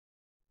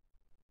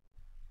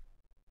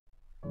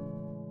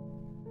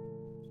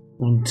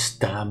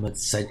Und damit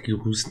seid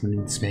gegrüßt mit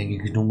den Zwerge,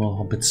 Gnome,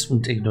 Hobbits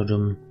und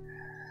Ignorum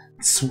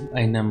zu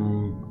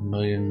einem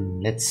neuen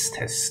Let's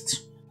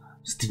Test.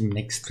 Das ist die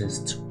NICHT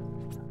Test.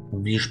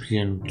 Und wir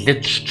spielen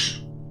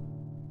NICHT.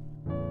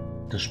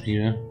 Das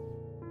Spiel.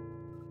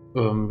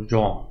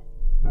 Ja.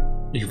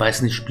 Ich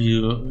weiß nicht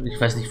viel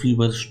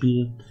über das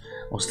Spiel.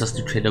 Außer dass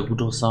die Trailer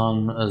gut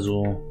aussahen.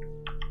 Also,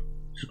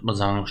 ich würde mal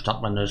sagen,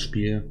 starten wir in das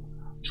Spiel.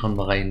 Schauen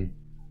wir rein,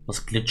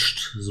 was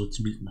NICHT so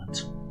zu bieten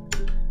hat.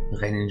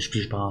 Rein in den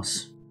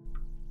Spielspaß.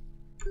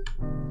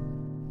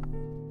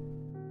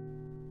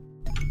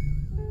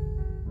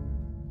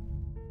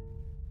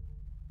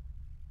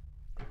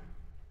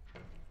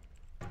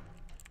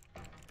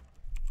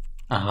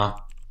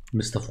 Aha,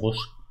 Mr.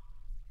 Frosch.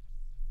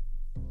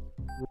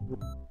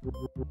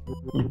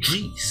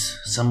 Jeez,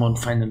 someone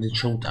finally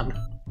showed up.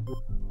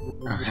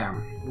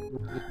 Aha.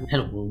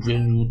 Hello,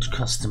 valued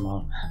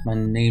customer. My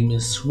name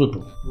is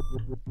Ripple.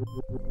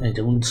 I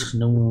don't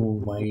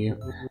know why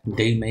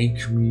they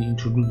make me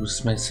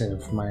introduce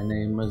myself. My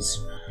name is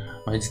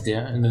right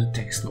there in the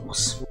text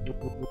box.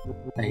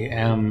 I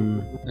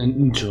am an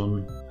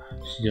intern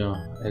here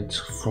at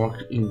Frog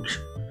Inc.,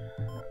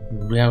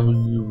 where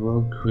we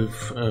work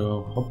with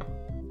Hop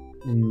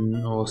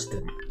in our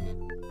step.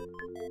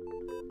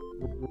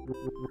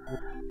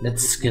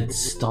 Let's get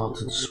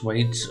started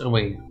right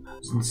away,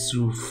 since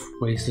you've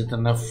wasted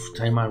enough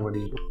time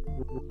already.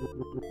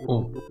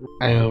 Oh,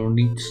 I'll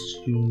need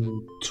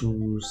you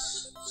to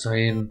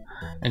sign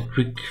a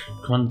quick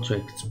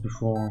contract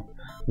before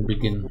we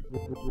begin.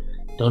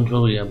 Don't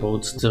worry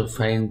about the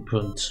fine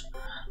print,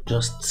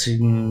 just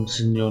sing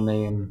your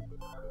name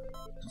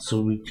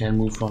so we can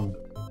move on.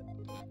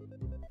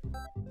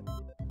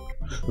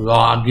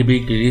 Ja,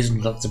 AGB gelesen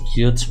und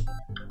akzeptiert.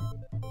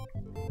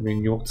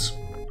 Wegen juckt's.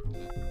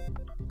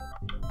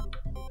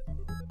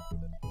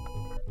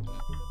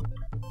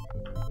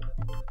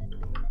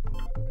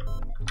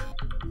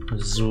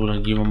 So,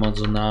 dann geben wir mal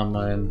so einen Namen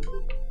ein.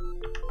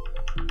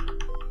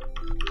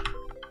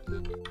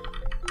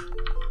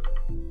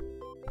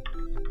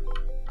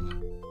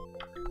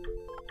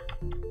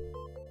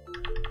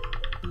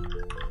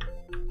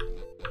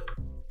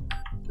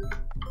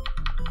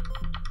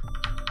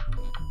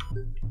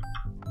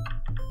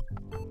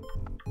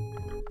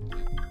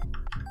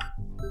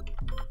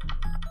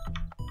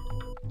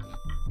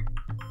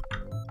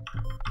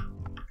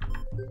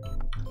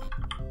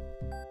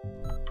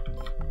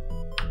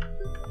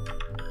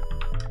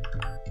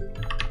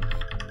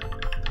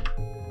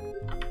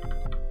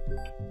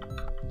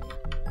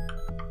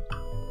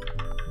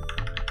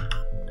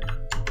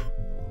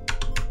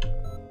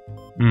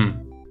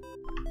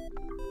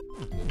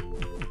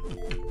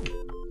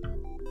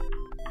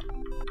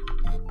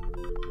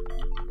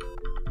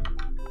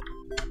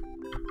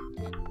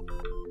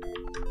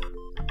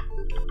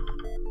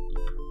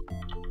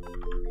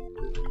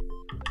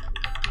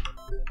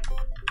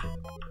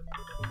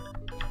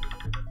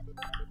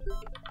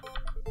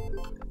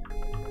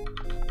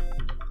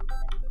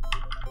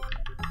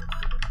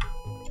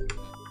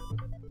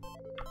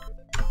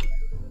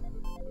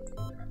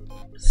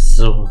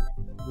 So.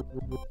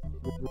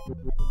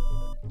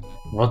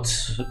 What?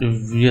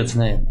 Jetzt,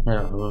 ne,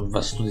 ja,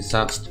 was du nicht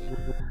sagst.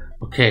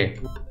 Okay.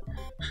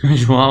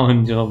 You are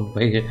on your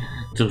way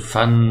to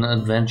fun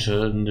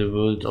adventure in the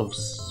world of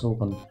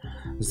Soren.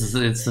 Das ist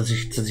jetzt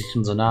tatsächlich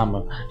unser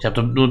Name. Ich habe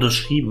damit nur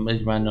unterschrieben.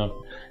 Ich meine,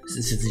 es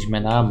ist jetzt nicht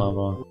mein Name,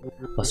 aber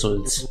was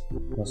soll's?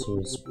 Was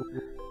soll's?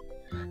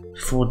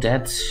 For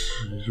that,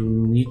 you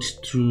need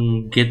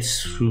to get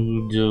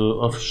through the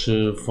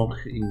official Frog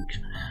Inc.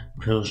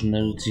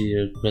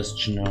 personality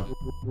questionnaire.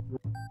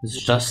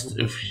 It's just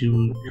a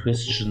few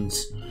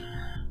questions.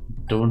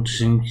 Don't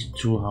think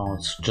too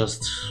hard.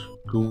 Just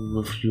go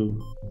with your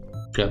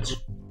gut.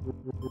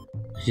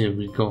 Here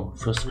we go.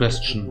 First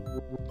question.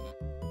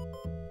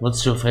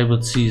 What's your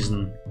favorite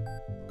season?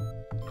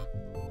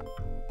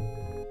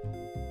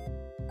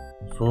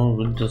 Fall,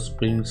 Winter,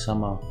 Spring,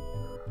 Summer.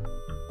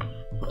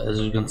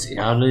 Also ganz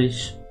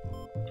ehrlich,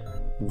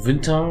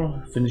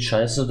 Winter finde ich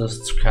scheiße, das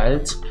ist zu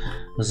kalt.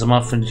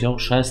 Sommer finde ich auch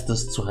scheiße,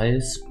 das ist zu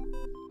heiß.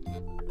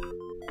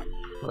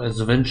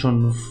 Also wenn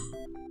schon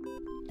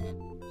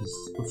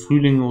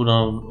Frühling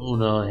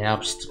oder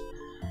Herbst.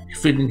 Ich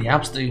finde den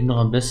Herbst eigentlich noch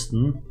am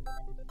besten.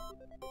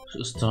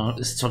 Ist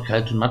zwar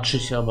kalt und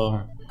matschig,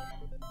 aber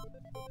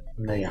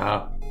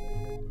naja.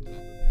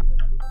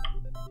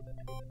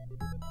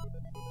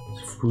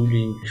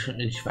 Frühling,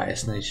 ich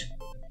weiß nicht.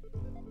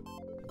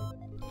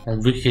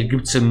 In Wirklichkeit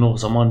gibt es ja nur noch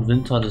Sommer und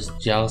Winter, das ist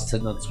die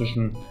Jahreszeit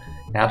dazwischen.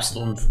 Herbst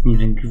und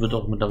Frühling wird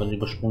auch mittlerweile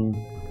übersprungen.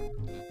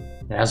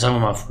 Ja, sagen wir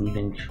mal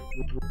Frühling.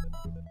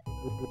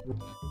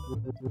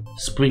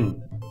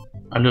 Spring.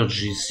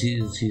 Allergy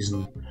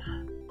Season.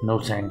 No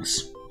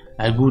thanks.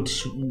 Na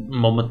gut,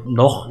 Moment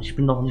noch. Ich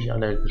bin noch nicht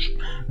allergisch.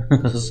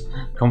 Das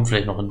kommt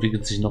vielleicht noch,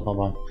 entwickelt sich noch,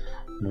 aber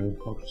nö,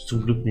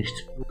 zum Glück nicht.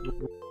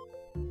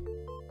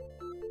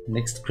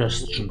 Next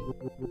question.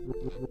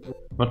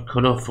 What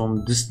color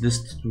from this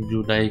list do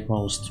you like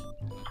most?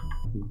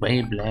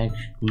 Gray, black,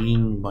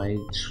 green,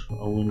 white,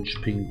 orange,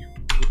 pink.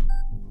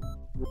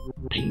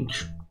 Pink.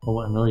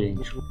 Oh,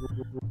 annoying.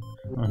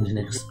 And the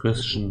next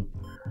question.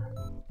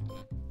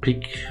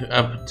 Pick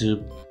up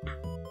the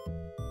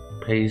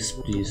pace,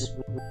 please.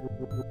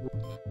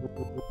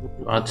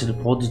 You are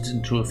teleported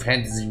into a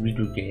fantasy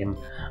video game.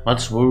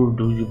 What role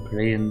do you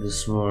play in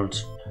this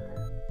world?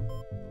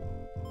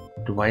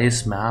 The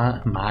wise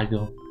mage,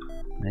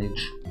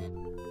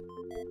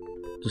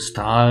 the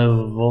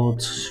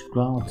stalwart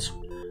guard,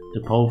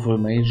 the powerful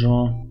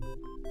major,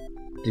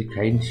 the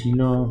kind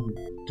healer,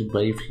 the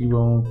brave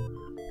hero,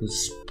 the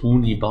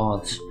spoony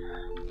bard.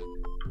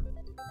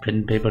 Pen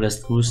and Paper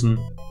lässt grüßen.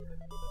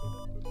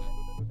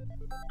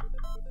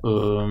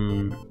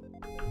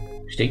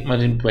 Ich denke mal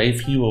den Brave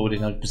Hero,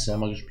 den habe ich bisher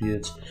mal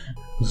gespielt.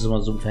 Das ist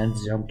immer so ein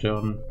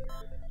Fantasy-Abenteuer.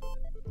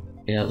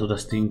 Eher so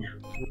das Ding.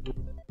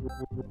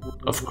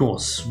 Of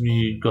course,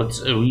 we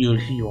got a real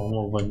hero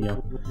over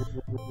here.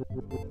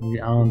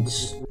 We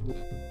aren't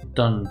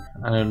done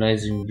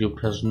analyzing your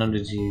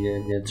personality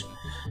yet.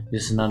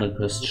 Here's another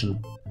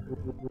question.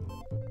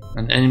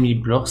 An enemy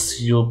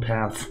blocks your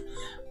path.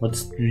 What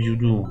do you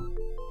do?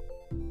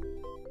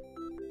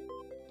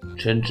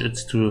 Change it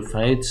to a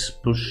fight,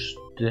 push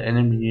the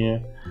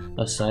enemy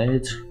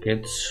aside,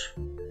 get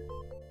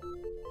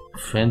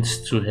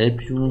friends to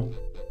help you,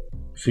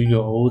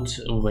 figure out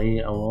a way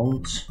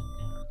around,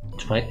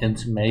 try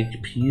and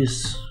make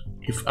peace,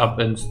 give up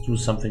and do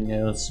something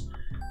else.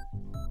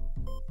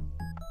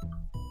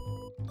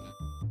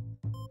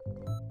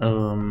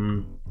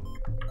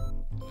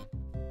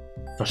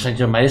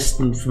 Wahrscheinlich am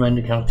meisten für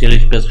meine Charaktere, die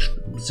ich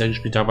bisher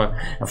gespielt habe,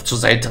 auf zur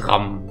Seite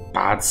rammen,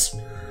 Barts.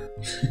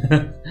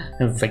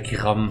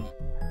 Wegrammen.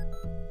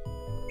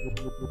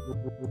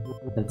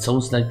 That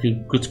sounds like a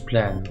good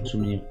plan to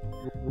me.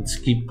 Let's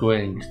keep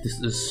going.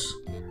 This is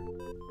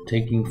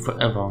taking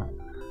forever.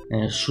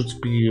 And I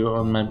should be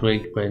on my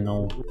break by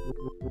now.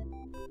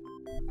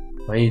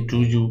 Why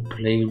do you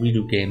play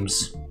video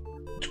games?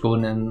 To go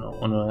on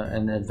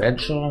an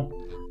adventure?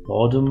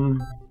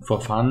 Boredom?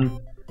 For fun?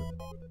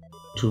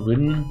 To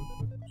win?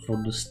 For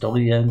the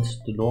story and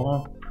the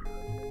lore?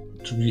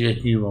 To be a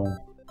hero?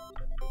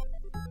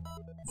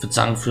 Ich würde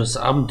sagen fürs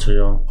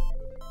Abenteuer.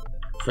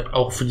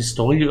 Auch für die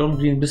Story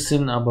irgendwie ein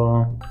bisschen,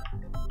 aber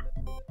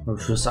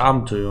fürs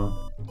Abenteuer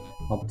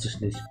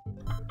hauptsächlich.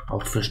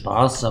 Auch für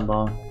Spaß,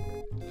 aber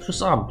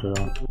fürs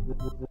Abenteuer.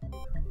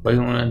 By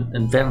an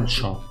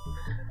adventure.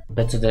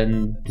 Better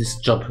than this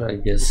job, I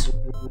guess.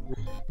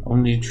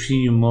 Only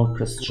 3 more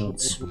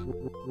questions.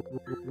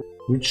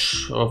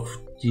 Which of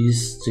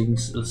these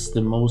things is the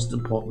most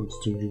important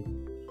to you?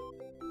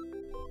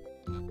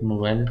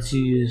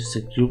 Morality,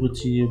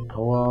 security,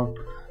 power,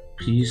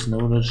 peace,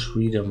 knowledge,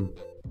 freedom.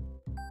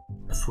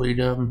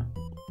 Freedom.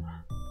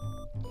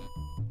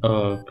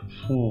 Das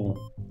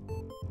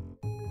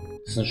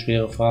ist eine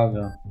schwere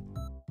Frage.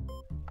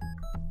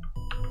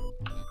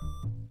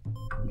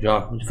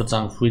 Ja, ich würde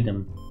sagen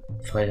Freedom.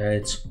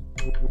 Freiheit.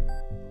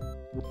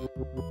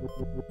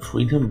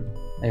 Freedom.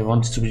 I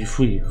want to be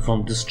free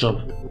from this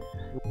job.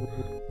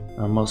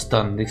 Almost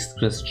done. Next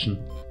question.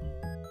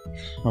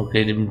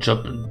 Okay, dem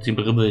Job, dem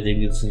Ribbel, dem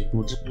geht's nicht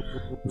gut.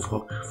 Dem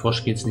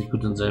Frosch geht's nicht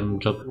gut in seinem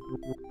Job.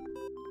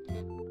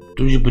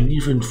 Do you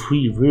believe in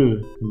free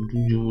will? Do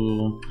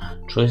your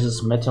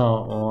choices matter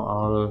or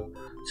are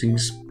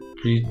things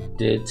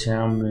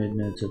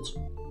predetermined?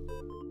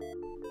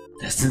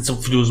 Das sind so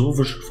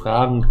philosophische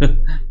Fragen,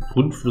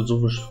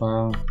 grundphilosophische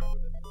Fragen.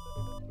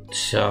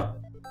 Tja,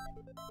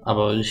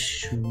 aber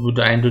ich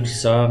würde eindeutig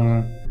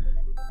sagen,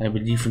 I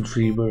believe in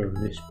free will.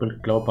 Ich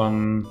glaube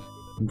an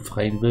den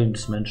freien Willen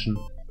des Menschen.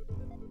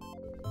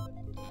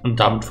 Und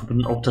damit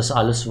verbunden auch das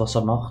alles, was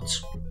er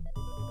macht,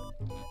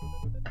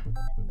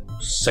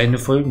 seine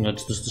Folgen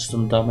hat. Das ist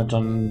dann damit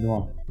dann,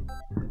 ja.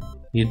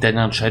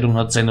 Deine Entscheidung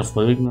hat seine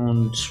Folgen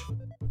und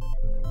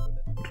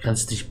du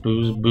kannst dich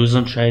böse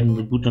entscheiden,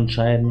 oder gut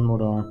entscheiden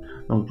oder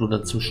irgendwo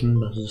dazwischen.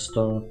 Das ist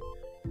da.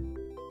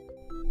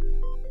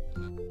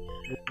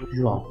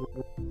 Ja.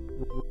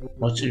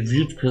 What's a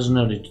viewed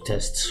personality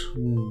test?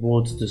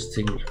 What's this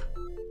thing?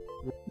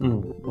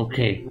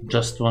 Okay,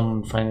 just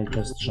one final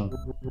question.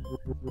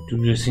 Do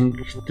you think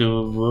the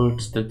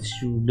world that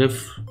you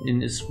live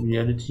in is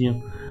reality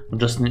or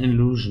just an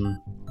illusion?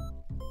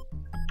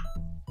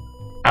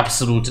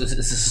 Absolut,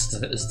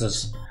 ist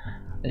das.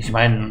 Ich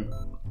meine,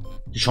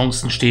 die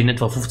Chancen stehen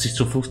etwa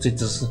 50:50,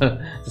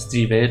 dass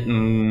die Welt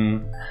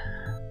ein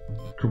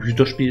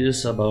Computerspiel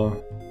ist, aber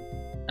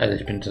also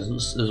ich bin, das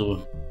ist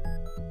also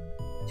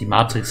die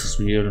Matrix ist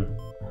real.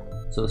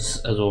 Das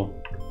ist also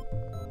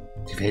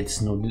die Welt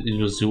ist nur eine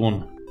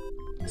Illusion.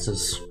 Es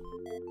ist,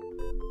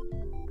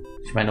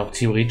 ich meine, auch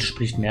theoretisch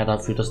spricht mehr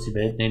dafür, dass die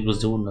Welt eine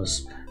Illusion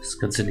ist. Das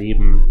ganze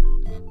Leben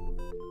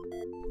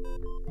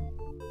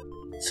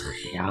ist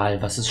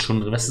real. Was ist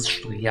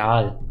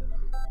real?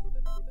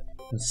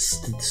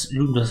 Das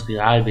irgendwas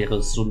real wäre,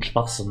 ist so ein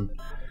Schwachsinn.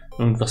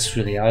 Irgendwas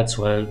für real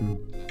zu halten.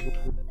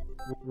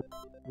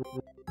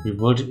 We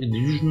world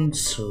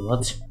illusions,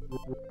 what?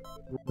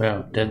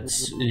 Yeah,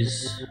 that's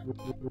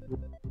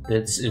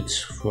it.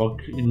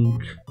 Frog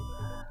Inc.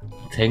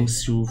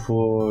 thanks you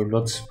for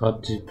lots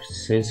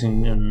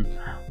participating in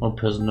our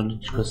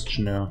personality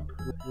questionnaire.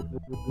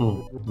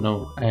 Oh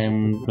no,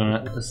 I'm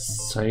gonna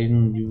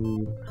assign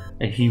you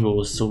a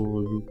hero so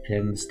you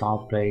can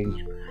start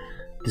playing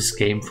this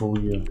game for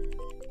real.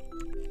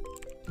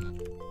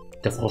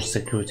 Der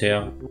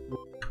Froschsekretär.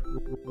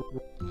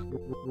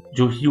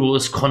 Your hero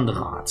is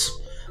Konrad,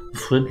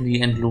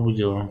 friendly and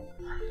loyal.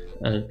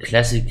 A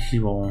classic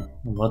hero,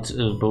 what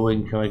a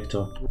boring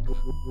character.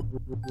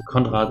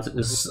 Konrad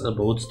is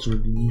about to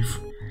leave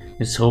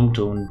his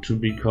hometown to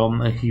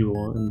become a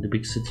hero in the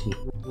big city.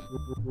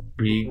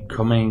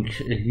 Becoming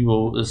a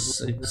hero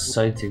is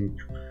exciting,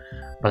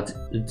 but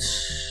it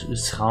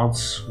is hard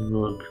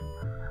work.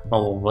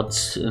 Oh,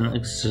 what an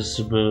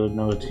accessible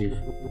narrative.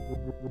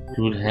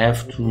 You will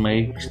have to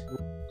make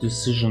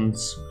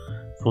decisions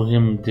for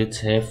him that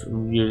have a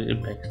real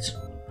impact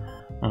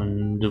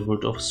on the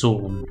world of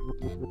Soren.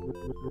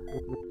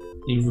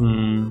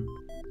 Even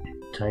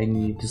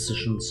tiny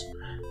decisions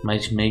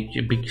might make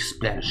a big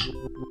splash.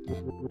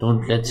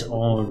 Don't let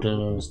all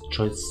the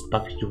choices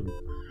bug you.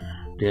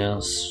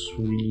 There's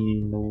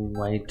really no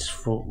right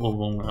or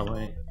wrong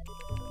way.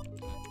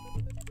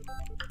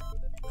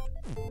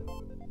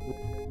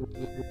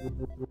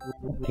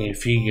 Okay,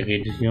 viel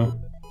Gerede hier.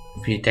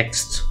 Viel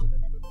Text.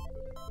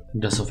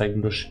 Das auf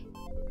Englisch.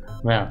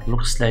 Well,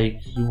 looks like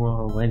you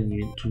are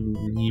ready to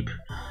leap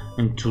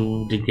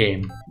into the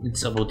game.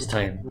 It's about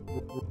time.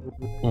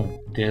 Oh,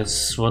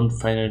 there's one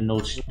final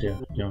note there.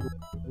 Yeah.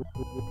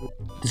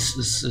 This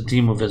is a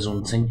demo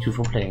version. Thank you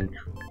for playing.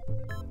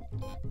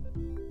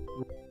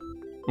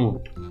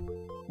 Oh,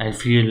 I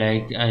feel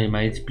like I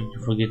might be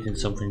forgetting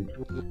something.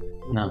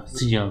 Now,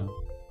 see ya.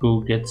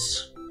 Go get.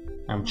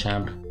 I'm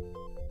champ.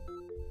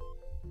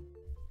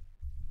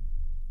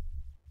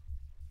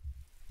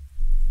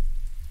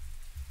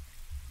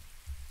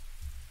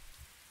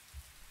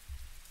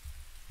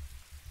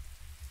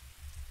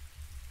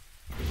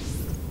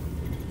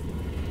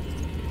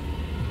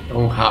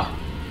 Oha.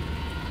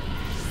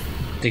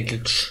 Der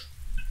Glitch.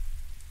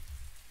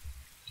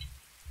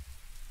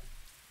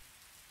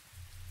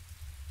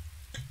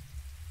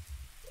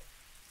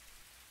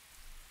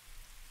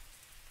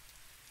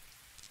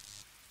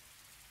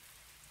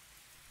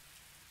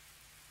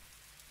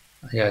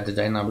 Ach ja, der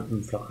Diner mit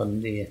einem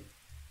flachen E.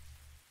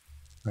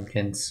 Man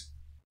kennt's.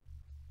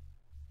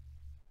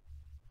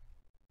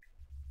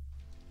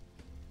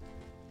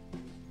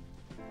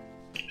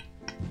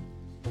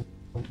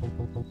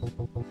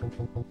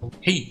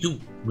 Hey, you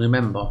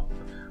remember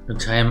the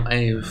time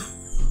I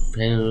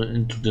fell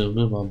into the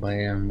river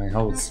by my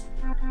house?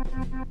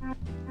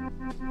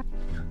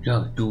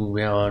 Yeah, you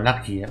were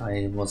lucky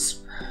I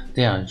was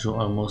there. You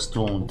almost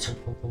drowned.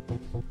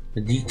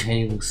 The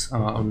details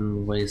are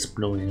always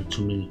blurry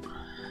to me.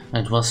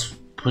 It was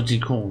pretty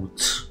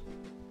cold.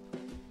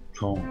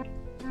 So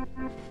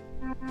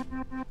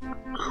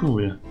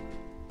cool.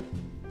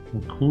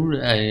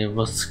 Cool. I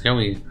was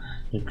scary.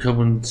 The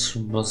current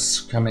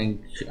was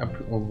coming up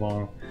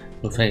over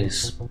the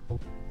face.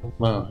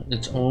 Well,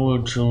 it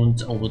all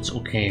turned out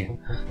okay,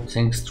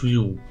 thanks to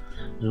you.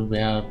 You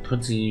were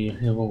pretty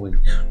heroic,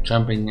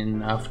 jumping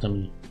in after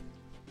me.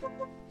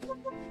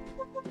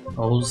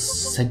 All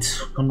set,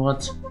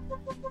 Konrad?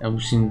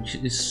 Everything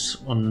is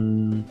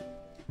on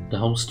the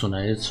house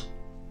tonight.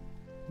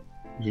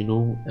 You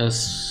know,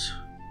 as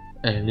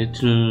a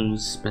little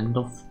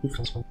spend-off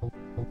gift.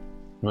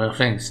 Well,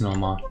 thanks,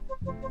 Norma.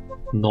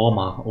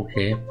 Norma,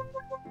 okay.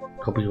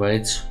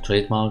 Copyright,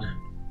 trademark.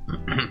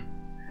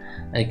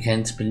 I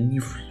can't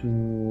believe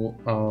you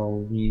are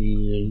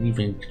really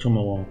leaving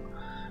tomorrow.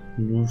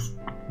 You've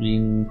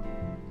been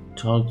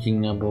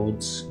talking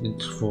about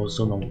it for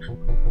so long.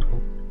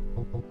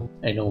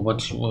 I know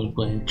what you are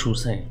going to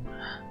say.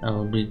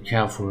 I'll be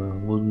careful,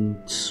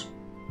 wouldn't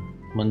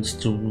want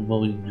to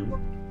worry you.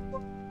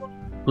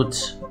 Good.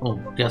 Oh,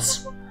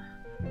 yes.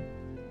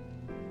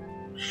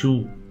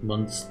 Shu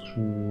wants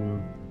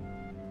to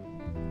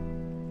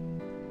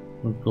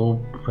go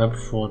prep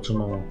for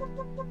tomorrow.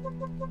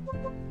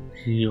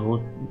 He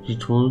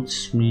told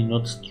me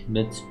not to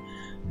let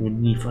you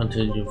leave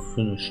until you've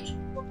finished.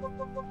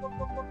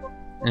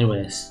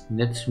 Anyways,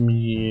 let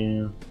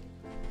me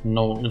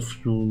know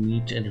if you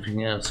need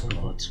anything else,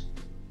 Lord.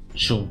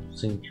 Sure,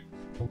 think.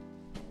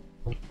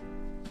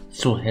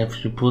 So, have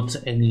you put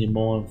any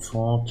more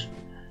thought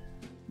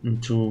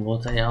into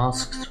what I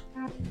asked?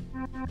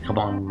 Come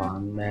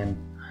on, man.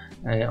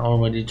 I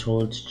already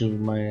told you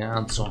my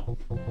answer.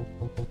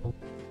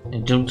 I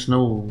don't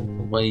know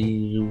why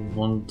you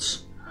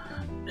won't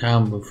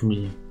come with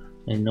me.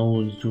 I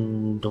know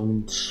you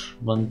don't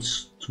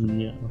want to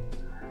be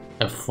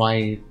a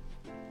fry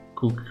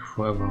cook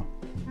forever.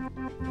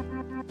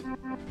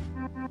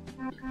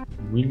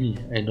 Really,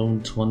 I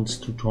don't want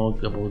to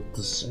talk about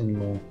this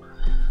anymore.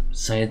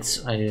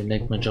 Besides, I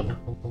like my job.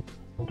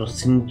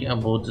 Just think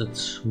about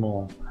it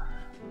more.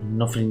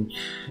 Nothing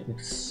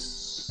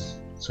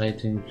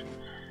exciting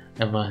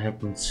ever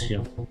happens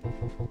here.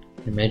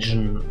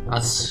 Imagine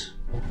us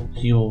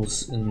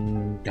heroes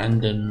in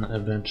Gundam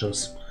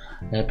adventures,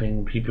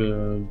 helping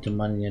people, the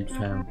money and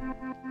fame.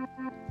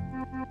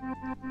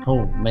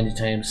 How many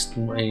times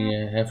do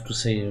I have to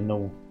say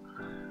no?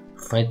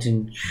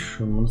 Fighting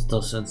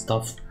monsters and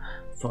stuff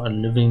for a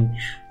living,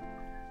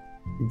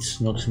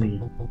 it's not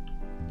me.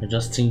 I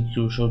just think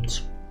you should.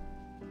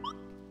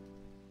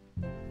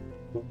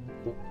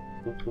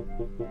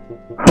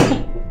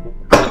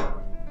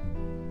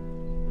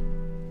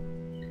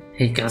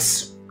 Hey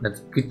Gus,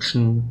 that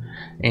kitchen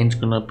ain't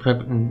gonna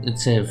prep in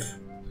itself.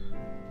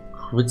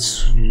 Quit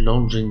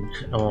lounging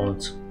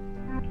around.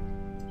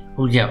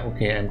 Oh yeah,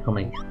 okay, I'm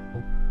coming.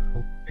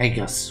 Hey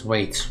Gus,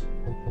 wait.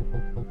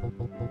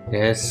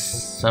 There's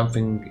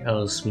something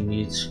else we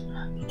need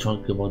to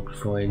talk about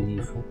before I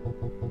leave.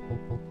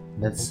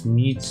 Let's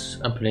meet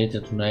up later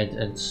tonight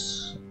at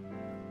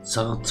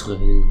Sartre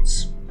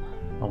Hills.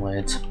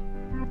 Alright.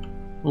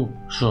 Oh,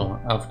 sure,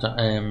 after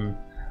I'm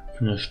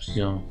finished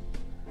here.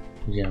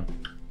 Yeah.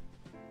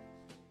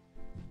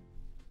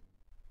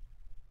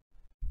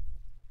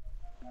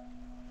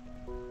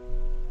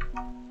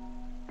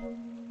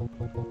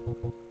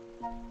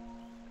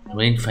 The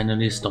rain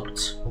finally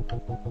stopped.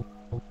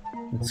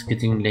 It's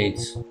getting late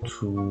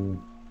too.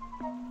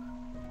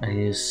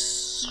 I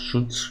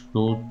should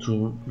go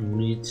to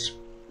meet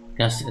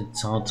Gus at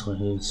Sartre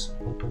Hills.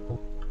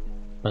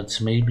 But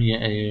maybe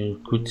I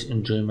could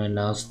enjoy my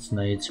last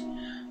night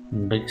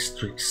in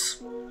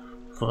Backstrix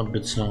for a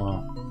bit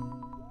longer.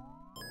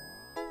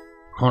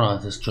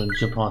 Konrad has joined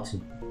your party.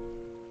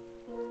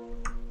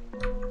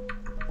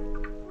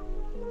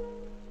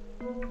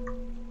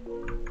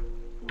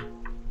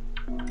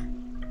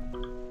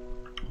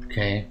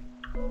 Okay.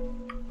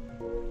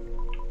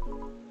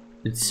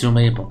 It's your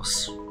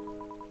mailbox.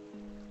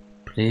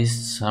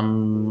 Place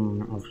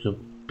some of your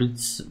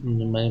bits in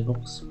the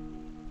mailbox.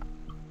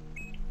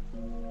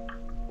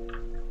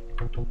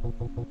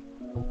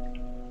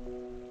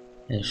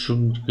 I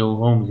shouldn't go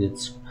home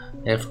yet.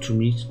 I have to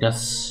meet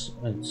Gus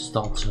and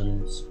start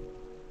silence.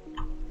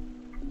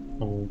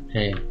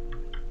 Okay.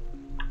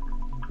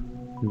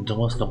 The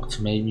door's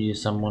locked. Maybe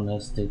someone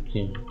has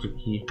taken the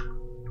key.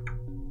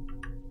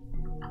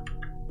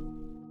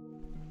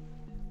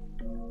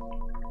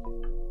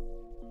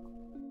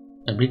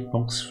 A big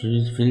box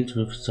filled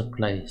with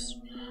supplies.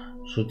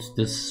 Should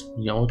this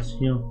be out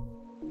here?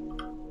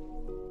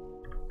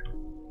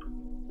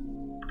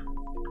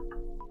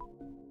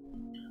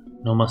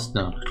 No, must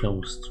not.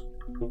 Closed.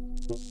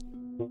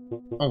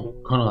 Oh,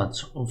 Konrad,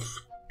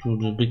 off to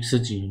the big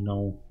city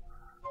now.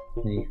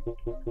 Hey.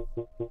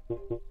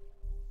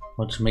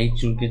 What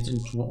made you get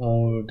into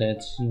all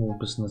that hero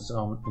business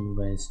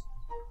anyways?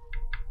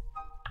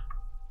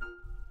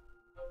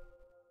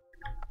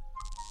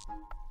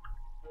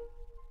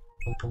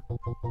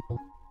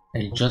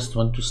 I just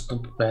want to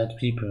stop bad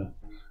people.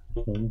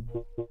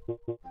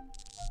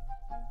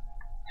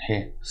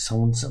 Hey,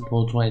 sounds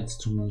about right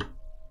to me.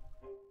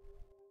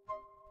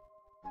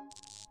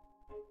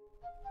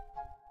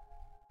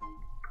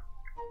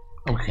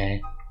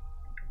 Okay.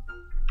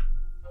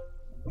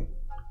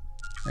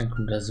 Ein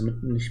kommt also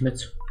nicht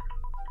mit.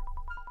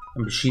 A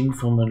machine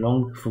from a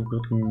long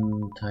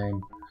forgotten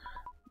time.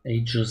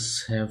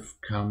 Ages have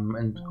come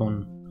and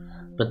gone,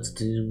 but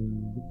the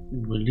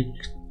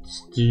relict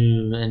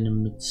still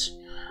emits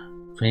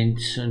faint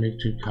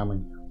electric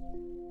coming.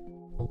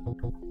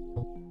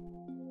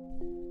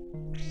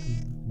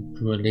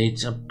 To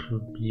relate up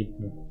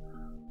people.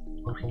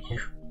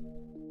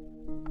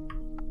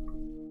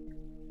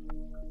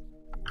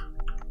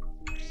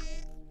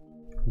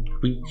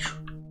 Beach.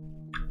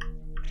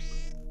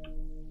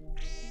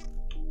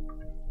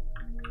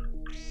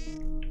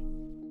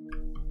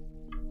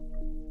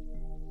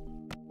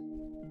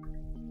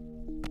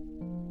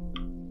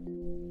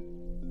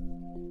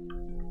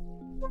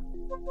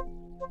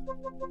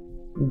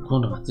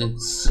 Konrad,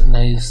 it's a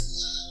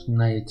nice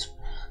night,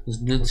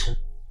 isn't it?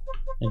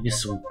 I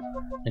guess so.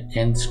 I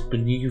can't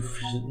believe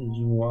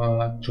you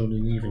are actually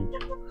leaving.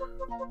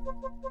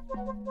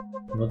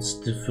 What's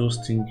the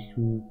first thing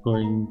you're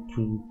going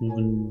to do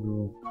when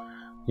you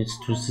get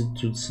to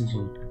the city?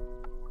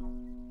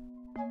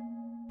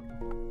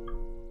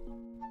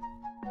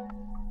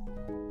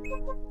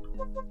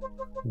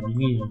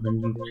 Really, when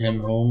you came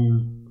home,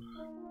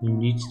 you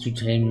need to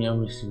tell me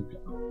everything.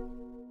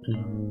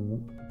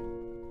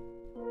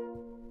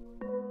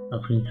 I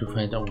think you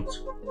find out.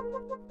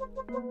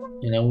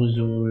 And I you will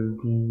do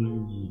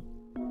really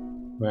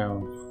well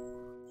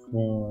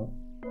for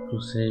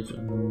to save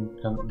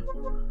and come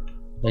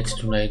late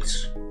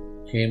tonight.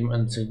 Came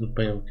and say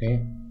goodbye,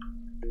 okay?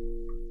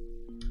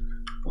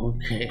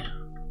 Okay.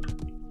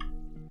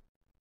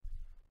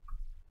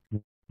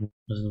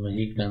 Was sind wir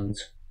hier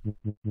gelandet?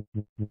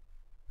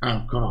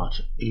 Oh God,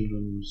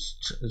 even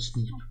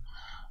sleep.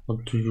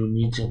 What do you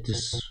need at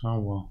this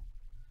hour?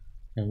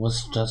 I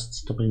was just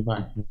stopping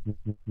by.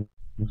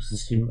 You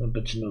seem a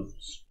bit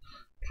nervous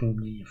to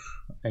leave.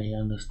 I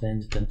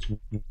understand that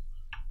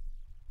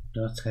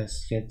God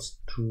has yet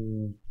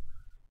to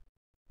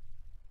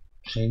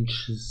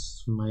change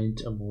his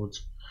mind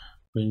about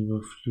going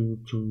with you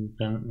to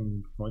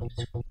Ganton, right?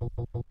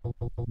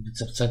 He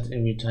gets upset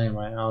every time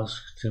I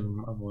asked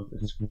him about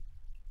it.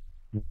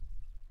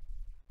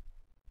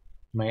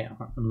 May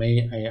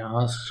I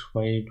ask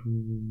why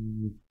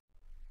do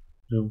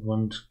you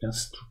want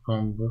Gus to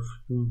come with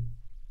you?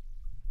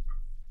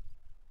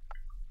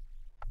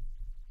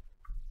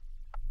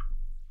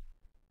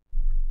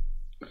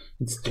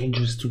 It's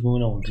dangerous to go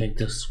now. Take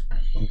this.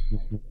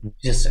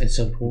 Yes, I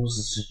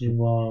suppose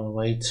you are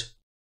right,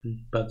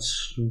 but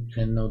you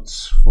cannot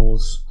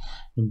force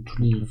him to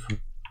leave.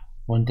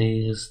 One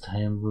day his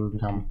time will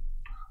come.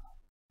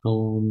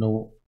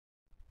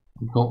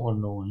 Go or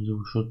no,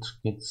 you should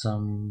get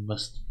some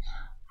rest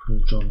for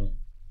the journey.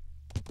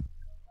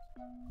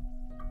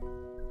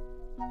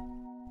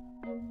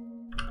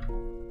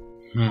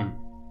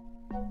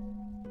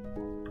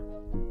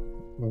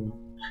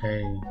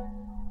 Okay.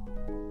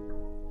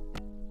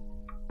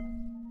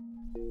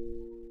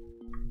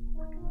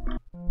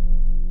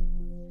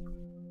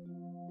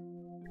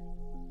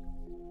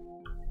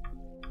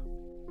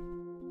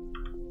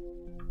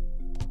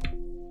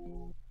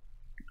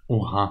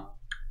 Oha.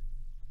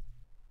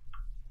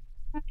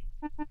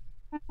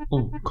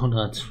 Oh,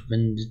 Konrad,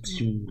 when did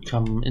you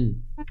come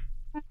in?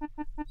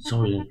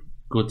 Sorry,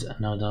 got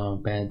another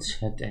bad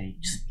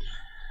headache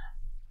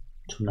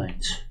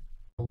tonight.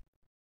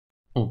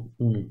 Oh,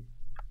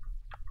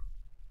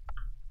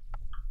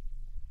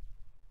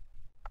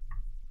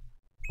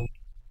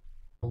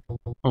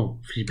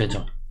 feel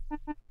better.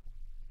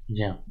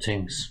 Yeah,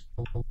 thanks.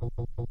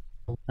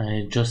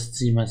 I just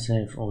see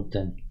myself out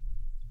then.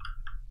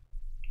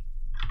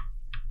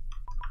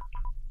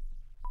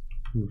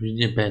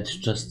 Really bad,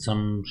 just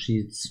some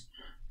sheets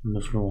on the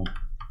floor.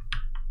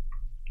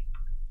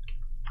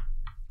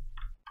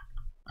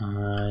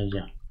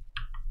 Yeah.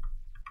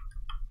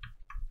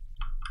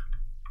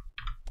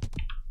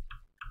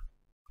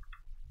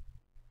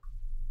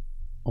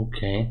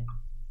 Okay.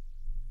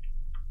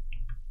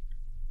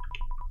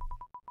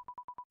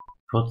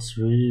 Pots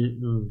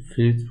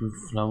filled with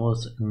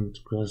flowers and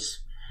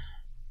grass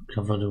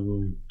cover the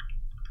room.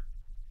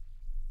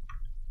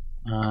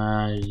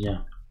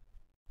 Ja.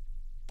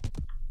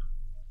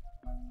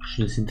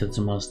 Schließ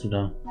Hinterzimmer hast du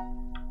da.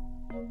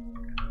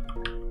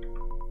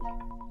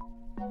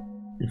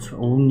 If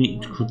only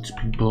it could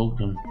be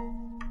broken.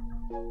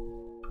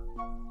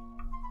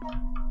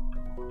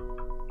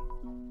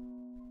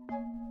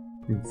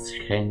 It's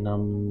keiner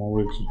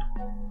Moldy.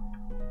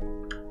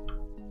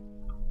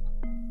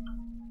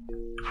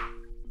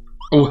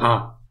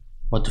 Oha!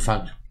 What the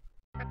fuck?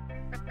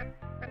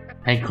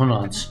 Hey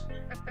Konrad,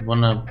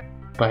 wanna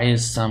buy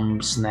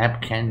some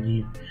snap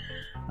candy?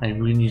 I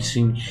really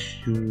think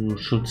you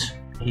should.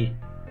 Hey,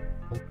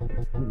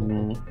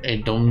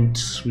 I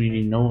don't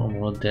really know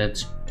about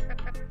that.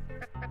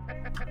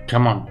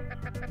 Come on,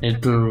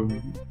 it'll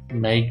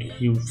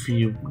make you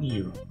feel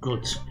real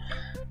good.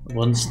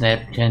 One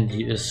snap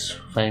candy is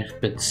 5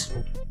 bits.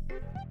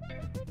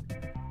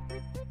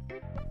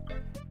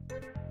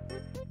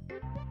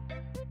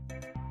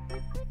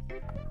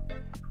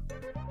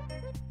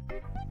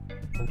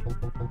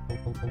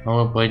 How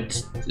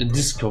about a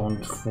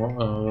discount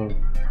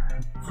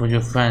for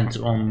your friend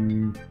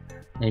on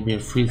maybe a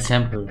free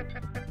sample?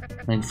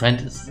 My friend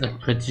is a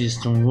pretty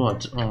strong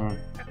word.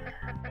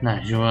 Nah,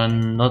 you are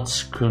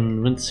not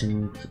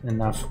convincing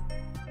enough.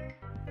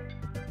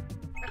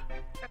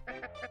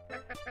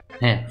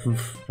 Hey,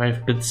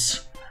 5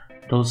 bits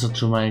closer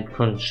to my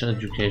college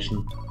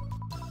education.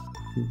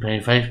 Pay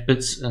 5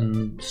 bits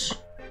and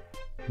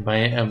buy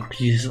a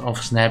piece of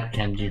snap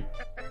candy.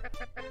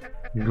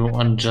 Go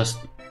on, just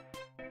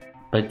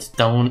bite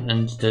down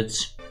and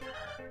that's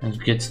and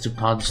get the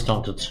party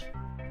started.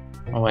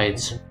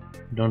 Alright,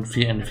 don't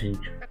fear anything.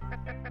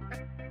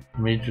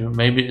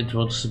 Maybe it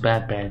was a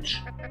bad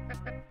batch.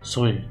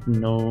 Sorry,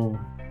 no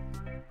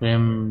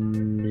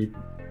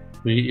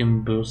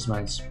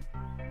reimbursements.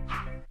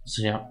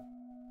 So ja.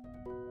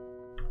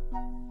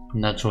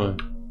 Na toll.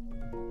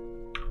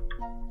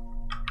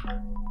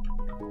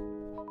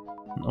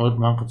 An old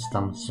market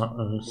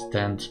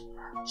stand.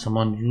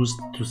 Someone used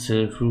to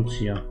sell fruit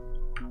here.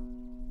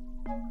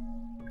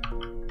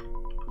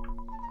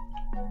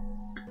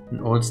 An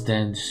old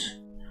stand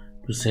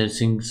to sell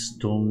things,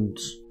 don't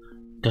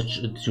touch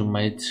it, you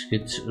might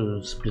get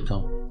a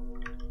splitter.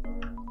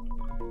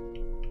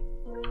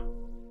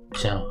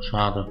 Tja,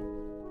 schade.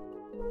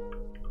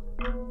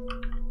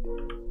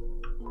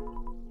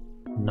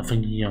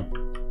 Nothing here.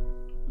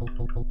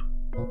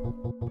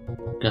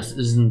 Gus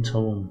isn't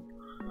home.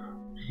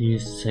 He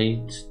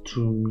said to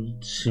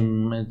meet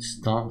him at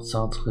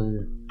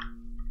Sartre.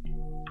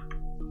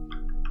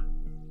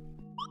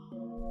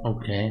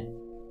 Okay.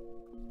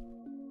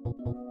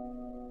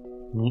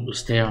 Who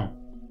is there?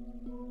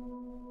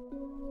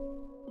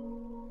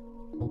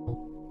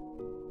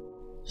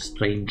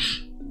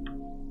 Strange.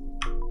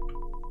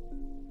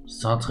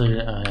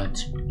 Sartre ahead.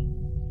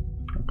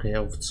 Okay,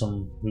 auf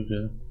zum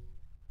Hügel.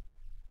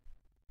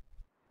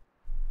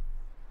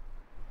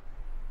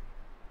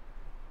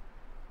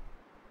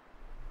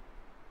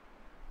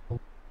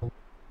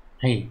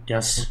 Hey,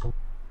 Gus.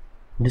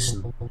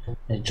 Listen,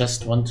 I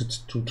just wanted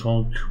to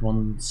talk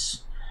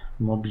once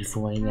more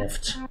before I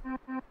left.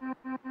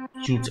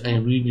 Dude, I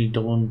really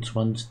don't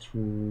want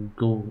to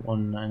go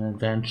on an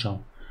adventure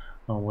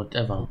or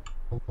whatever.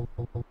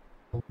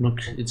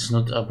 Look, it's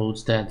not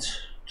about that.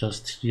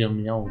 Just hear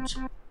me out.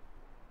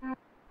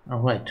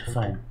 Alright,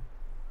 fine.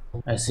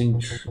 I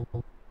think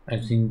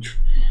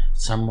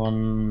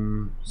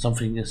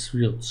something is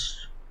weird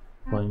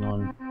going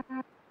on.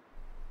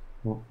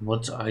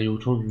 What are you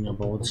talking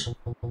about?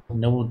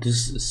 No,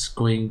 this is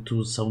going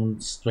to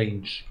sound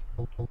strange,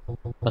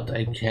 but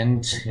I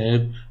can't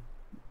help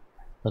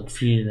but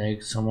feel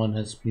like someone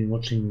has been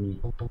watching me.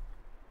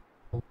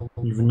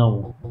 Even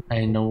though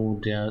I know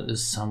there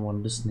is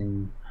someone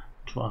listening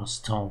to us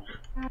talk.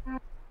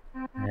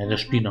 Ja, der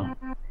Spieler.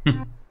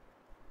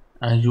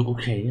 Are you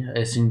okay?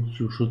 I think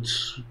you should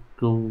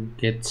go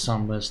get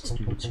some rest,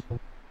 dude.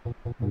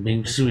 I'm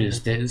being serious,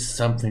 there is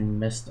something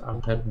messed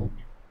up happening.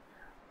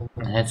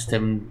 I had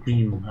them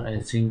dream. I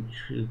think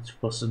it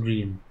was a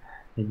dream.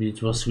 Maybe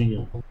it was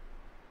real.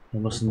 I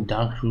was in a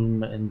dark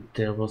room and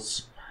there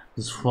was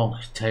this frog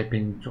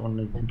typing on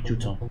the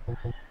computer.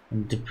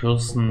 And the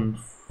person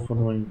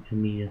following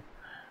me,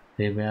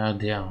 they were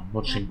there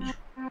watching.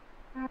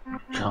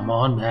 Come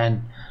on,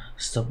 man.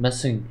 Stop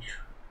messing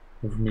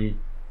with me.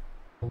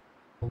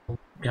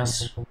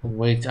 Gus,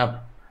 wake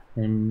up.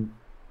 I'm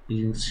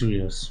being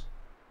serious.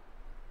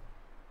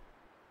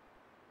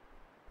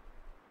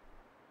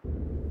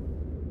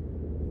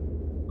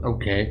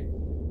 Okay.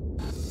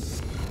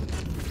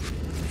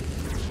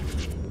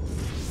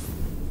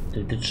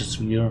 The ditch is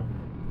Vier.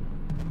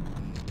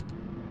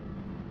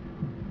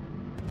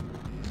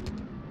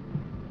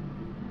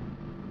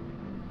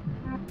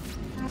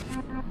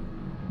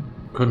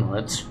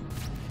 Conrad,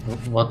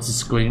 what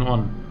is going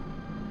on?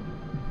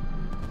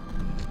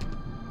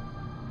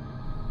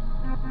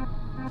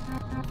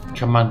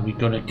 Come on, we're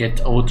gonna get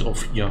out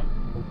of here.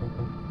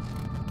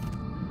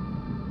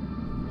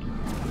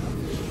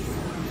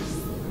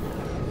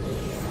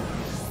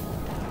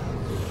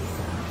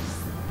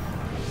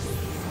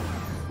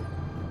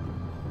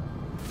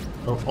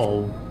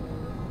 Oh.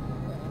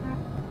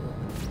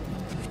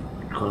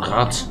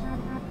 Konrad.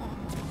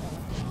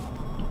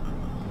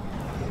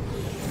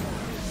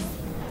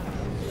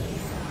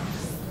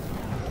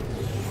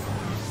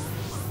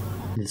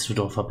 Jetzt wird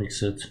auch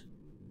verpixelt.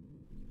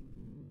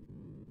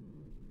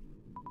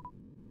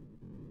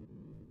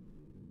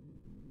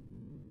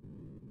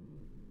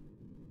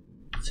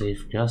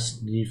 Save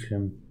Gus, leave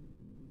him.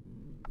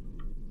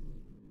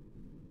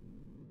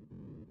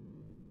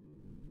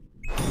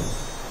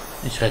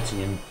 Ich rette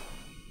ihn.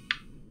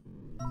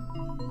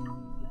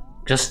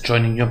 Just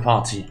joining your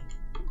party.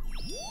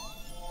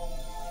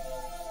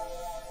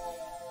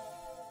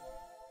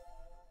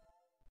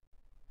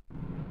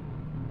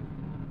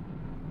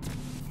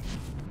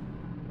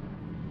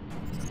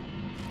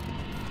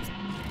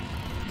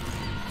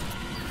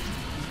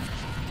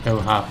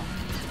 Oha.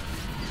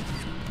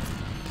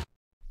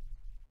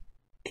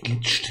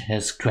 NICHT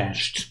has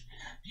crashed.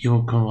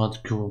 Your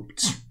Conrad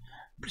corrupt.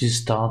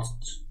 Please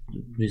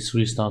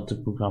restart the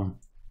program.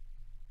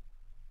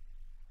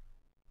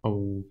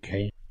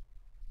 Okay.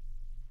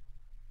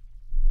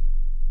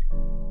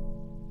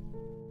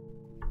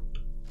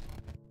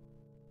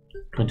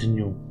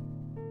 Continue.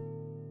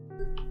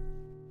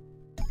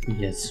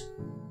 Yes.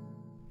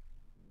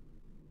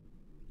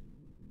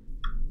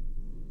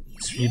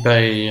 Ist wie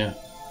bei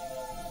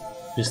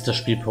Bis das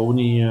Spiel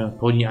Pony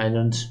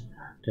Island,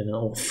 der dann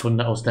auch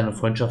aus deiner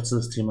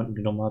Freundschaftsliste jemanden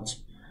genommen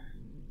hat.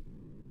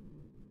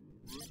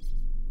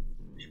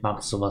 Ich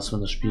mag sowas,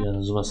 wenn das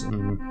Spiel sowas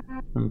im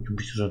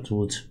Computer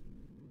tut.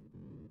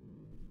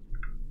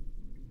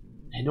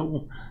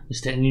 Hello,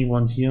 is there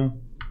anyone here?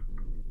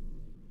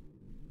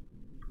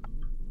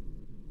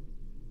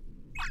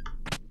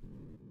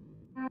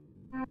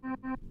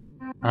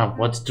 Ah,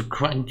 what's the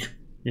crank?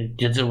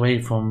 Get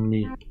away from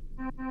me.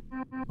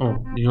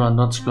 Oh, you are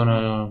not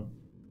gonna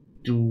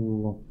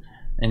do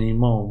any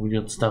more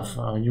weird stuff,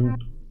 are you?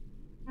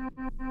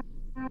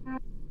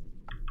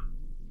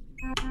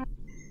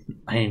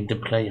 I am the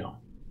player.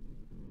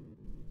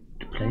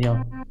 The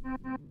player?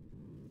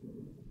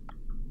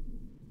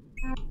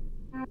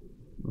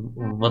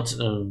 What's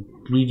a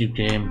video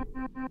game?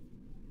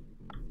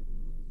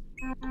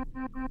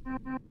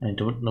 I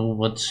don't know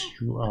what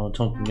you are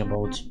talking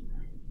about.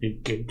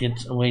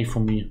 Get away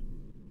from me.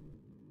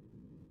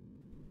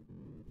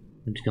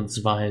 Und die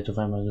ganze Wahrheit auf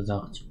einmal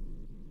gesagt.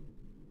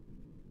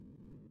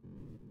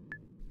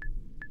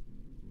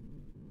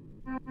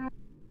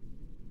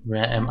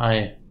 Where am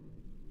I?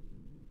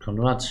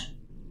 Conrad?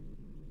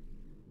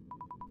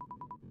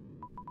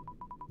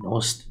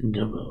 Lost in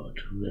the world,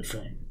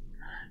 refrain.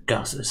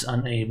 Gus is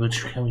unable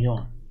to carry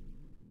on.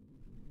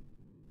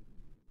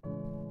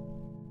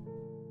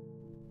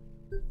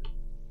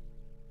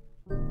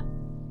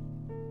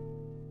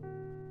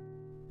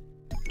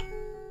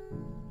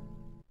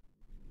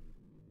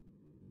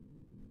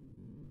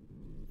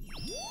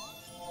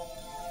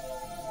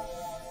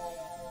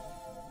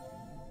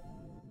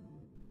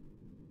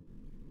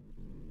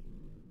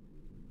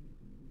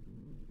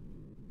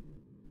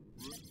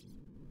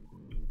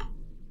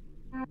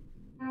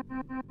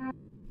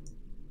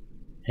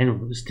 Hello,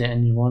 is there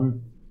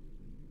anyone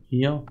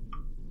here?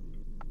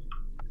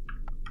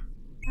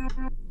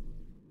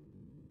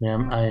 Where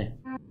am I?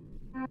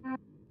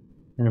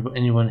 Can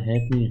anyone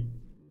help me?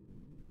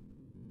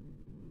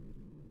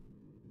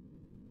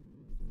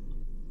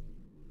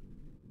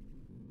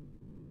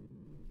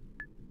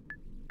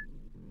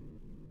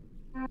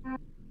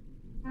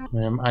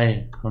 Where am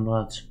I,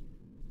 Konrad?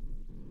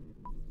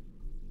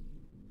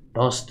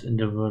 Lost in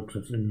the world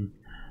within.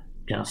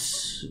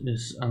 Gas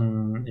is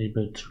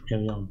unable to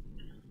carry on.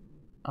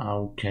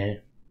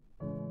 Okay.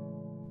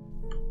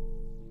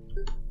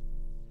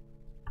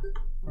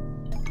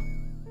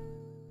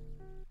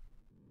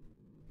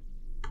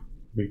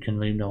 Wir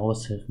können ihm da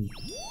aushelfen.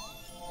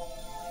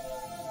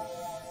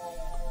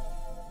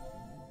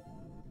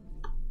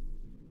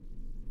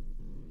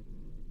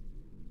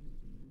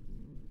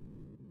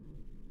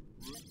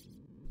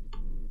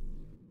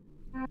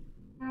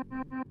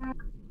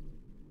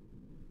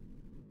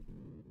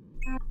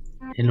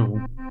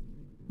 Hello.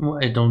 Oh,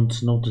 I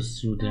don't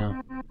notice you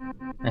there.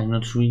 I'm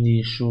not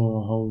really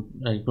sure how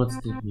I got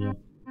here.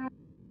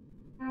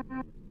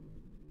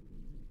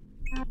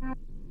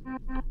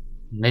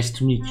 Nice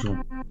to meet you.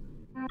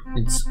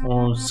 It's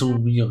all so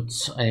weird.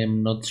 I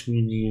am not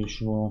really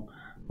sure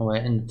how I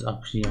ended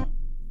up here.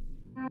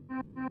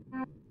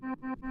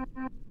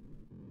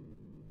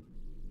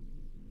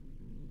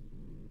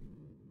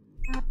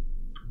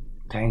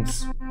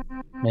 Thanks.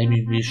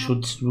 Maybe we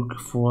should look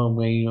for a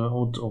way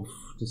out of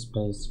this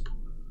place.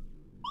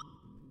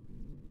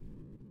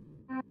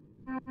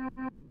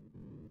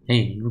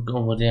 Hey, look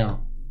over there.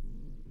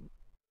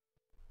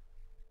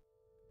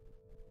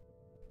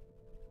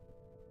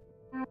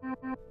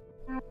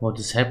 What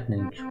is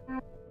happening?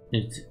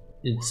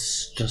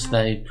 It's just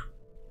like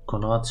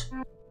Konrad.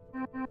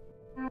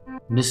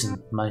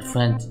 Listen, my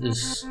friend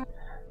is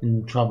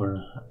in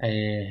trouble.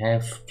 I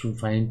have to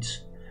find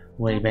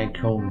a way back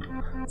home.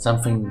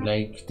 Something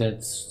like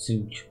that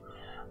thing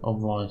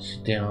over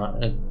there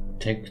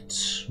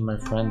attacked my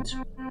friend.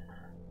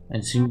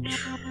 I think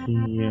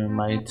he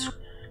might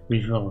be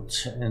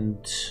hurt,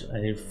 and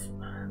I've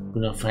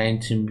gotta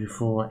find him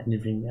before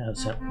anything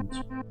else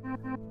happened.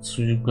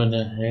 So you're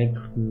gonna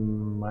help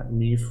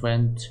me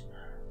find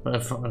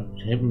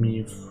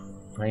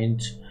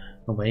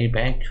a way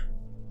back?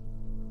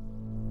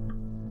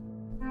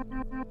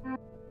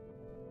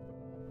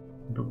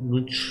 But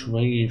which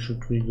way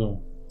should we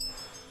go?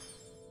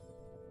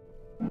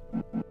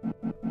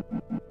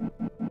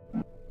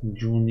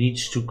 You need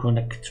to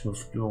connect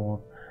with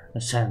your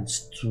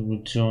essence to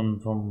return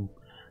from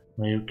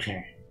where you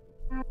came.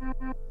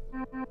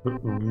 But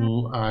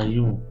who are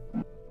you?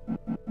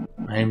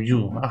 I am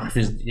you. Ach,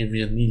 wir sind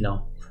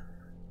lila.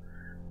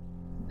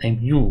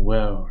 And you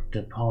were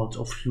the part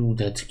of you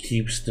that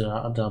keeps the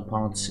other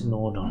parts in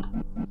order.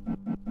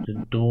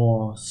 The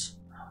doors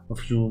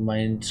of your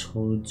mind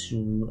hold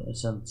your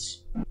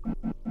essence.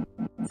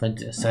 Find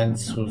the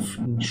essence with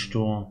each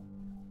door.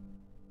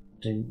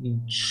 They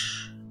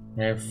each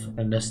have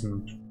a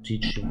lesson to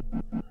teach you.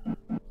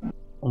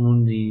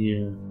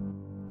 Only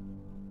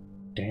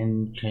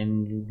then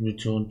can you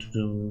return to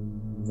the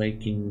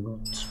waking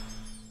world.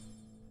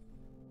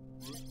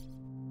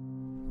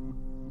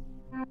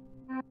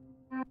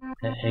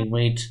 Hey,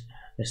 wait,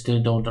 I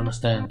still don't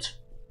understand.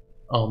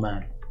 Oh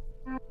man.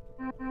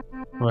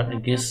 Well, I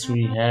guess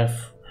we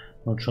have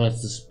no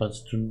choices but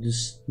to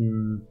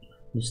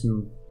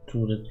listen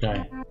to that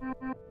guy.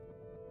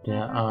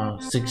 There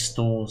are 6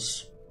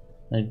 doors.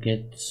 I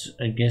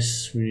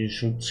guess we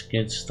should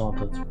get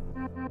started.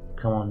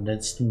 Come on,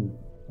 let's do.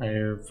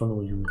 I'll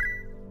follow you.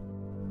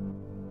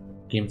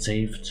 Game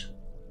saved.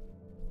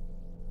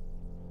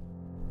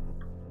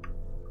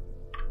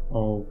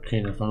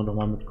 Okay, dann fangen wir doch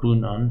mal mit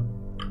Grün an.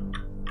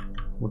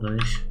 Oder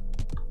nicht?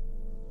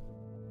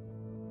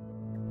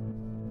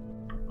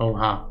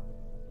 Oha.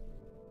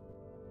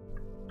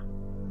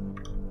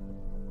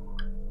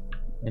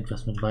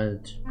 Etwas mit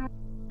Wald.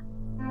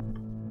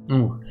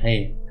 Oh,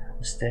 hey.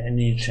 Is there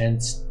any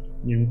chance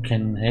you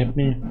can help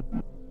me?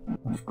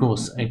 Of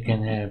course I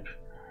can help.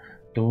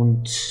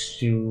 Don't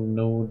you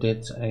know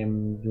that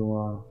I'm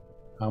your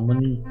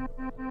harmony?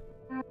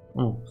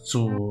 Oh,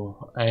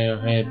 so I'll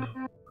help.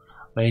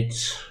 Wait.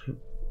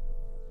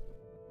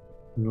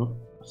 No,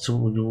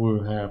 so you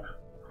will help.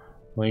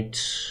 Wait.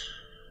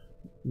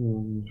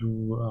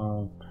 You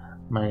are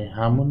my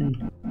harmony?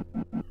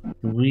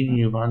 You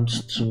really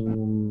want to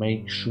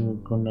make sure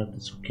Konrad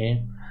is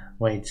okay?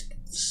 Wait,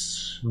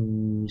 that's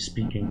me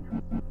speaking.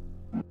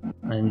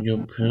 I'm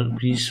your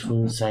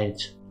peaceful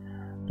side.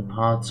 The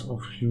part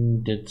of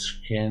you that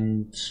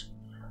can't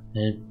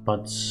help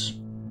but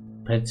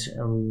pet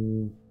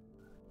every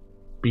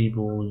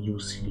people you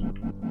see.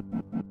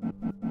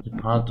 The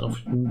part of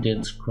you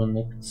that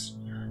connects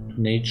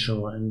to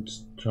nature and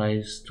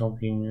tries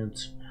talking it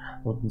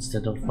out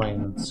instead of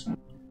violence.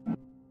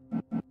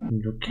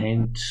 You're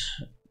kind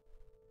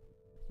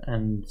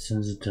and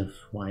sensitive,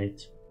 right?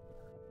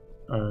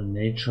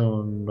 Nature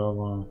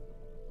lover,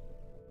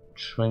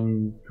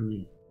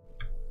 tranquil.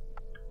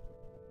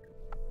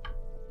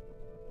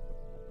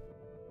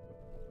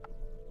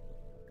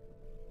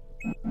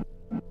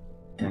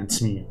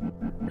 against me.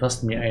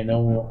 Trust me, I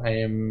know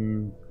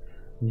I'm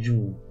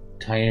you.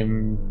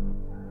 Time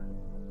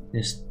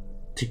is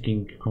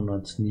ticking.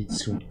 Conrad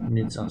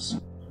needs us.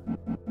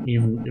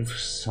 Even if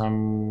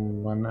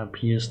someone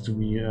appears to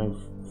be a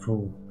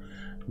fool,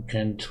 you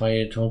can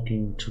try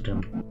talking to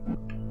them.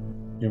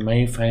 You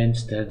may find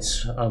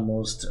that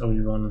almost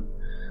everyone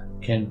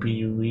can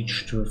be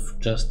reached with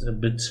just a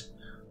bit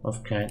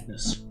of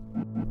kindness.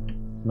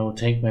 No,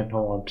 take my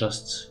power,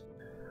 just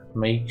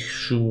make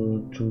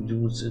sure to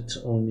use it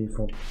only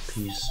for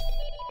peace.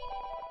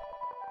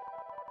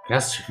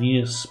 Just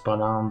feels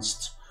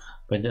balanced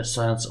by the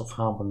science of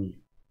harmony.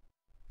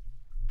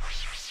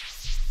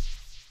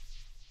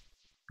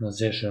 Na,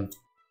 sehr schön.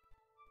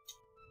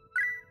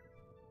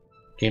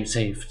 Game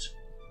saved.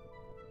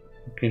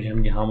 Okay, wir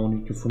haben die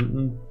Harmonie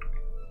gefunden.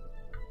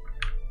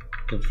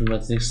 Dann finden wir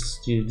als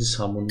nächstes die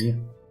Disharmonie,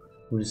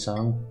 würde ich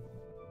sagen.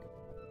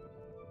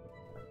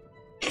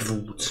 Die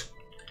Wut.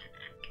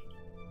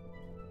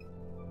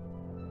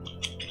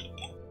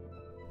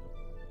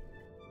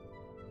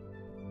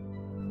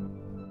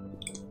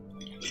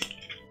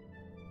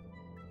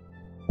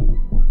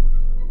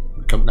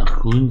 Ich glaube, nach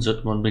Grün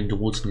sollte man unbedingt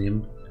Rot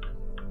nehmen.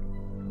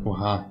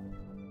 Oha.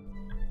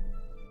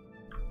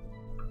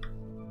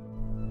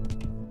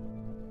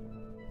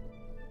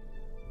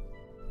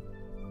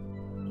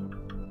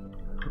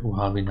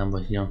 Oha, wen haben wir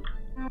hier?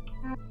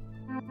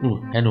 Oh,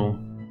 hello.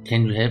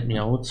 Can you help me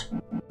out?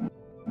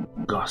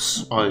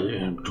 Gus, I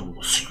am to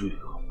you.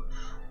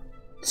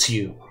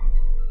 Theo.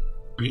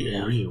 Be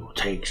a hero,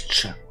 take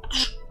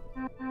charge.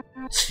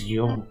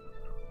 Theo,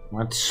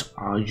 what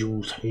are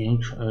you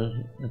saying?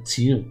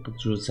 Theo,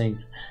 what you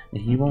saying? A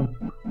hero?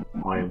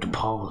 I am the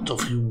part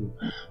of you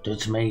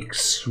that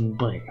makes you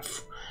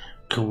brave,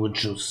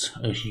 courageous,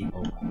 a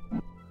hero.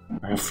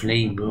 My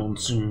flame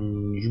burns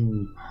in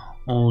you.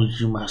 All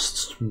you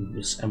must do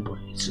is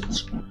embrace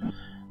it.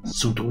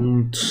 So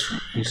don't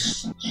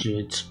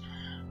hesitate.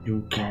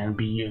 You can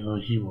be a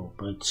hero,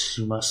 but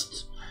you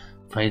must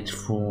fight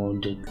for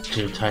the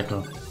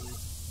title.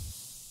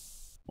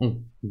 Oh,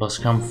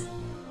 Bosskampf.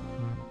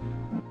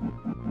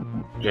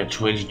 Get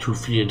ready to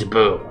feel the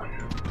burn.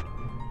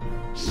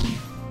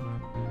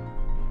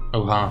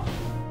 Oha.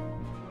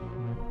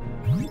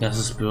 Das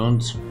ist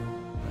burnt.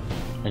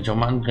 Kann ich auch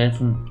mal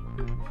angreifen?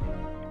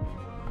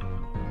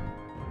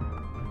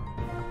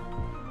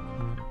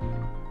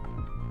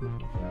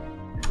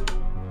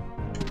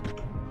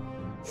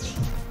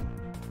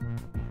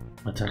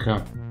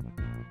 Attacke.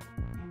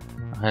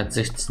 Er hat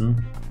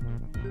 16.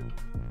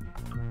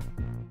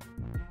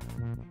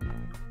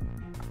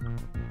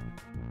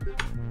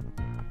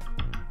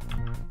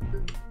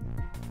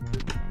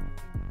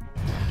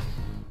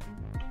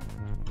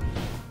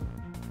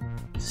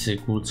 Sehr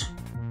gut.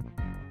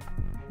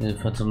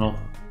 11 hat er noch.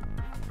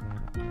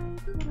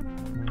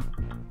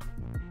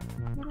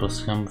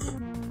 Bosskampf.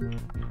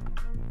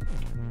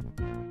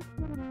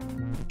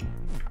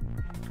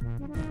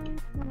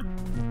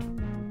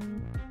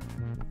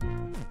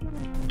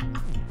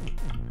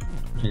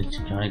 Kann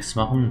ich gar nichts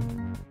machen.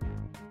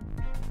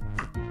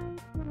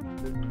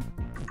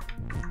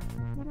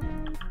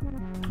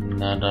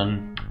 Na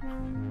dann.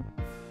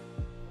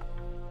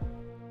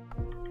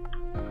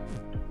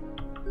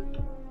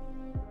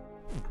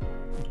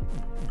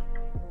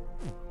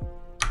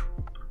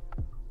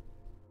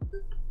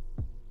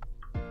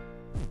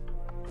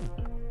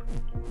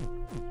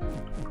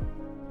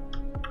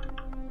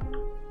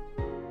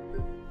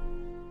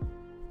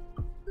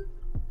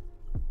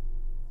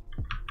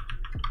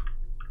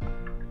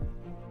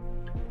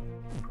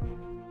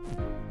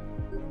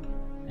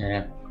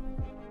 Ja.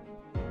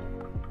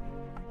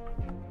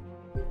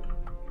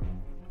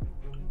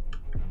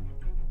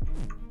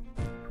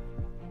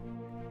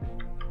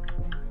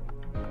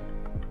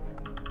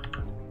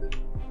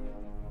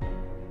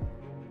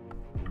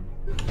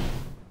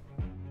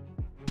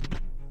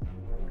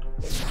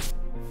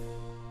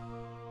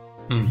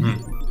 Mhm.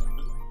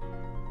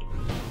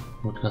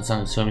 Ich wollte gerade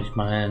sagen, es soll mich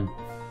mal heilen.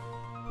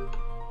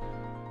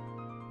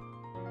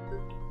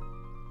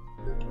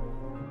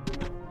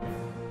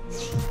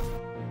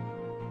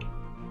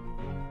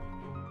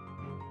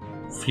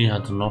 Vier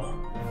hatte noch.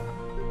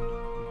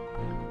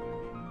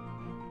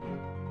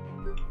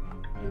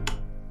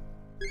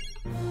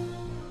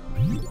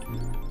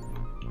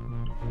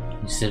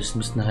 Ich selbst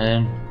müssten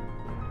heilen.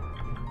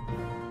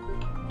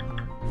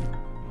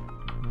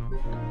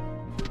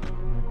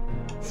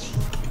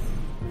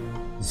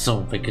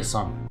 So, weg ist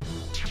er.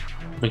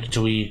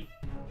 Victory.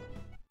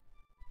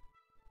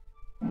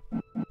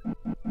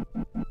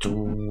 The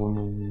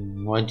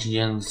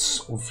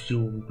radiance of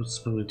your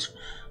spirit,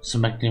 so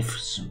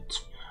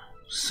magnificent.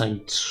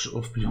 Sight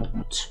of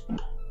behold,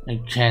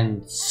 I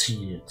can't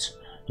see it.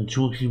 The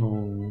true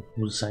hero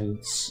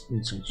resides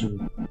inside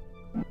you.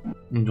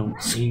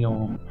 Don't see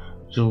your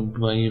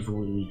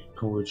bravery,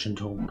 courage, and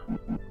hope.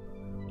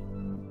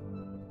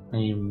 I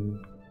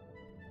am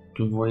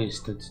the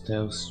voice that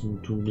tells you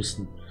to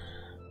listen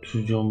to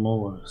your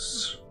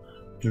morals,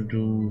 to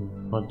do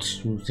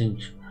what you think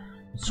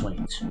is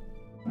right.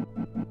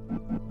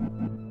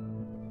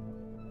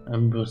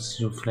 Embers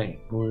you flame,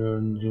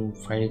 will you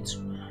fight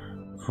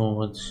for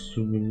what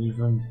you believe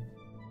in?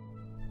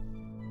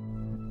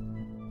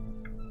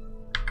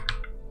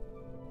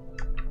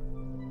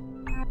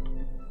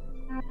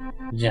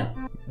 Yeah,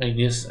 I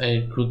guess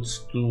I could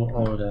do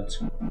all that.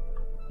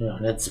 Yeah,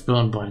 let's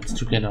burn bright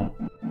together.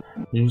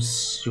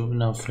 Use your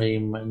inner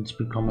flame and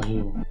become a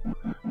hero.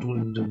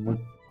 Doing the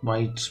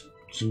right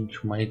thing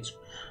might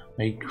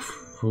make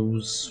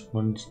foes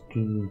want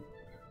to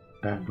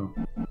battle.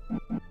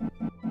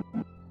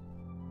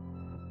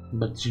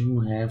 But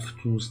you have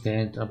to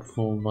stand up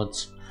for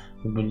what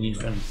you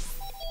believe in.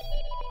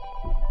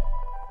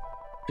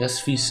 Das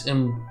Vieh ist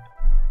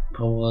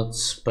empowered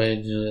by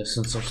the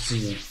essence of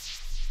zeal.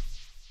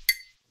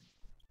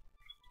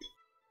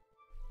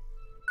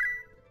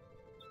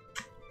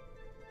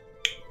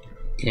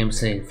 Game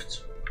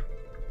saved.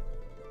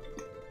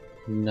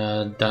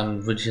 Na,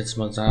 dann würde ich jetzt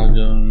mal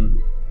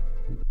sagen,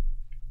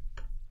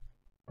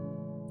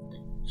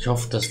 ich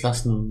hoffe, das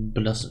belassen,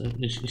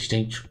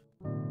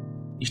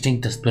 ich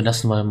denke, das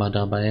belassen wir mal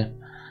dabei.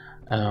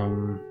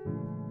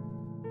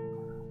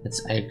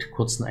 Jetzt eigentlich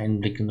kurz einen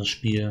Einblick in das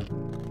Spiel.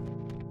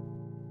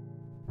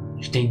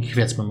 Ich denke, ich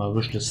werde es mir mal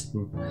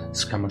wishlisten.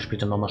 Das kann man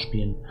später nochmal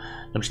spielen.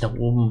 Dann habe ich nach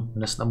oben,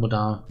 lasst ein Abo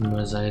da, wenn ihr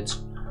neu seid.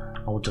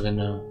 Haut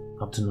drinne,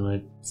 habt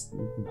eine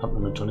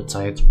tolle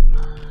Zeit.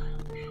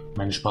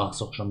 Meine Sprache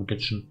ist auch schon am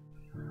Glitschen.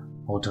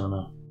 Haut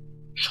drinne.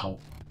 Ciao.